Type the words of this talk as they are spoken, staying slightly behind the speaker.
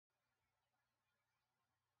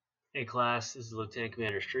Hey class, this is Lieutenant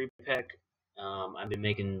Commander Streetpeck. I've been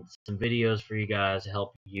making some videos for you guys to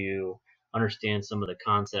help you understand some of the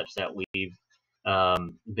concepts that we've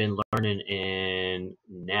been learning in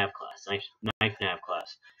nav class, knife nav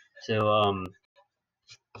class. So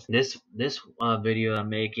this video I'm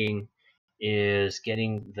making is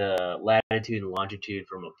getting the latitude and longitude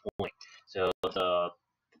from a point. So the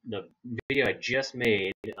video I just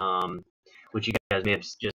made, which you guys may have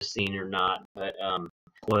just seen or not, but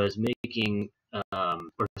was making or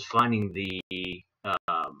was finding the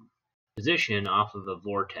position off of a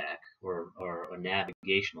vortex or a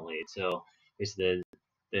navigational aid. So basically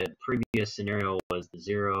the previous scenario was the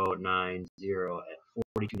 090 at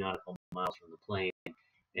 42 nautical miles from the plane,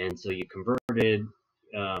 and so you converted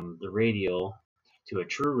the radial to a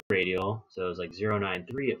true radial, so it was like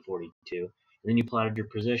 093 at 42, and then you plotted your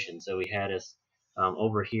position. So we had us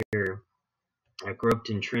over here at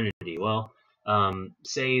Gropton Trinity. Well,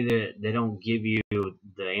 say that they don't give you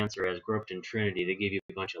the answer as Gropton Trinity, they give you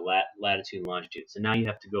a bunch of latitude and longitude. So now you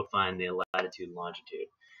have to go find the latitude and longitude.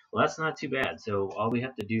 Well, that's not too bad. So all we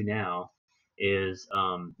have to do now is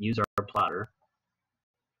use our plotter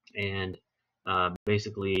and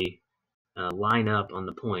basically line up on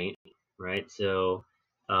the point, right? So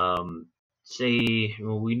say,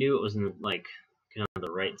 well, we knew it was in like kind of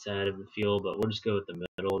the right side of the field, but we'll just go with the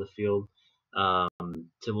middle of the field.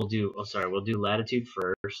 So we'll do latitude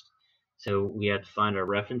first. So we have to find our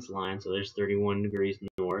reference line. So there's 31 degrees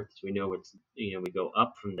north. So we know it's, we go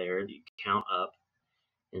up from there. You count up.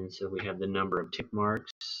 And so we have the number of tick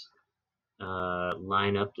marks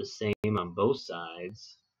line up the same on both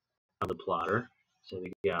sides of the plotter. So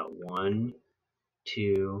we got 1,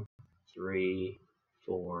 2, 3,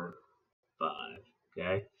 4, 5.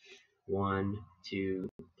 Okay, 1, 2,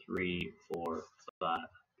 3, 4, 5.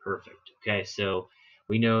 Perfect. Okay, so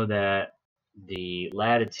we know that the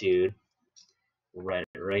latitude, we'll write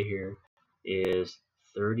it right here, is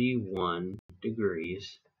 31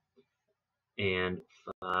 degrees and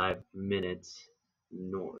 5 minutes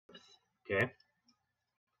north. Okay,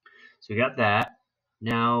 so we got that.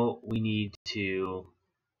 Now we need to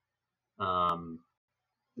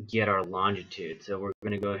get our longitude. So we're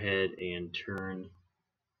going to go ahead and turn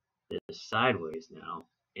this sideways now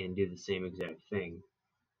and do the same exact thing.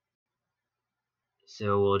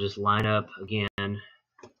 So we'll just line up again,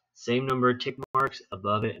 same number of tick marks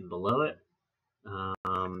above it and below it.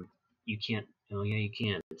 You can't, oh yeah, you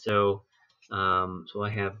can. So I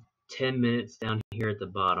have 10 minutes down here at the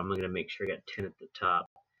bottom. I'm going to make sure I got 10 at the top,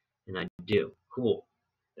 and I do. Cool.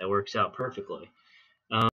 That works out perfectly.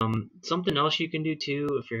 Something else you can do too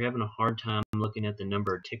if you're having a hard time looking at the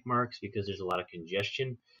number of tick marks because there's a lot of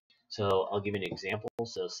congestion. So I'll give you an example.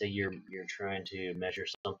 So say you're trying to measure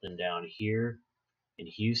something down here in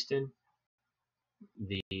Houston.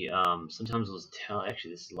 The sometimes those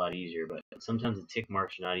actually this is a lot easier, but sometimes the tick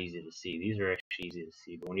marks are not easy to see. These are actually easy to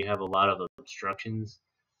see, but when you have a lot of obstructions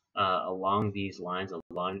along these lines of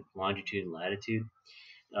longitude and latitude,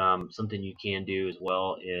 something you can do as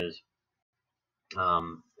well is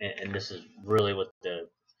and this is really what the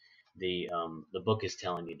book is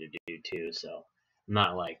telling you to do too. So I'm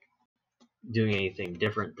not like doing anything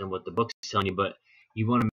different than what the book's telling you, but you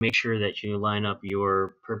want to make sure that you line up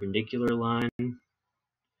your perpendicular line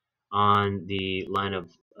on the line of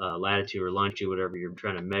latitude or longitude, whatever you're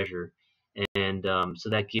trying to measure, and so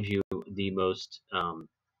that gives you the most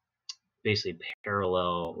basically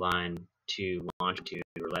parallel line to longitude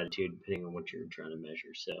or latitude, depending on what you're trying to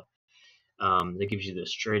measure. So that gives you the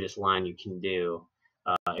straightest line you can do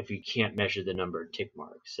if you can't measure the number of tick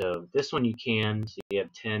marks. So this one you can. So you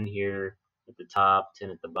have 10 here at the top, 10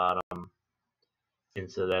 at the bottom, and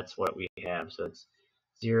so that's what we have. So it's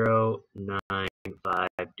 095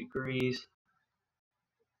 degrees,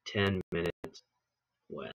 10 minutes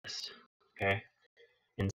west. Okay,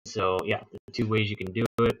 and so yeah, the two ways you can do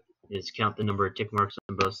it is count the number of tick marks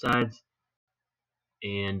on both sides,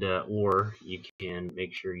 and or you can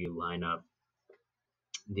make sure you line up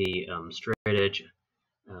the straight edge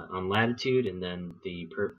on latitude, and then the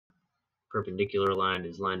perpendicular line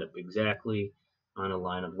is lined up exactly on a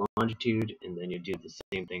line of longitude, and then you do the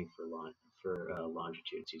same thing for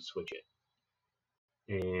longitude. So you switch it,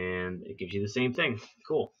 and it gives you the same thing.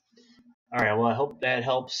 Cool. All right. Well, I hope that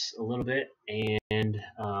helps a little bit, and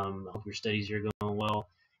I hope your studies are going well.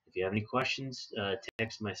 If you have any questions,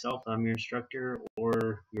 text myself. I'm your instructor,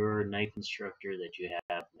 or your knife instructor that you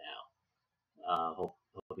have now.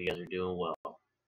 Hope you guys are doing well.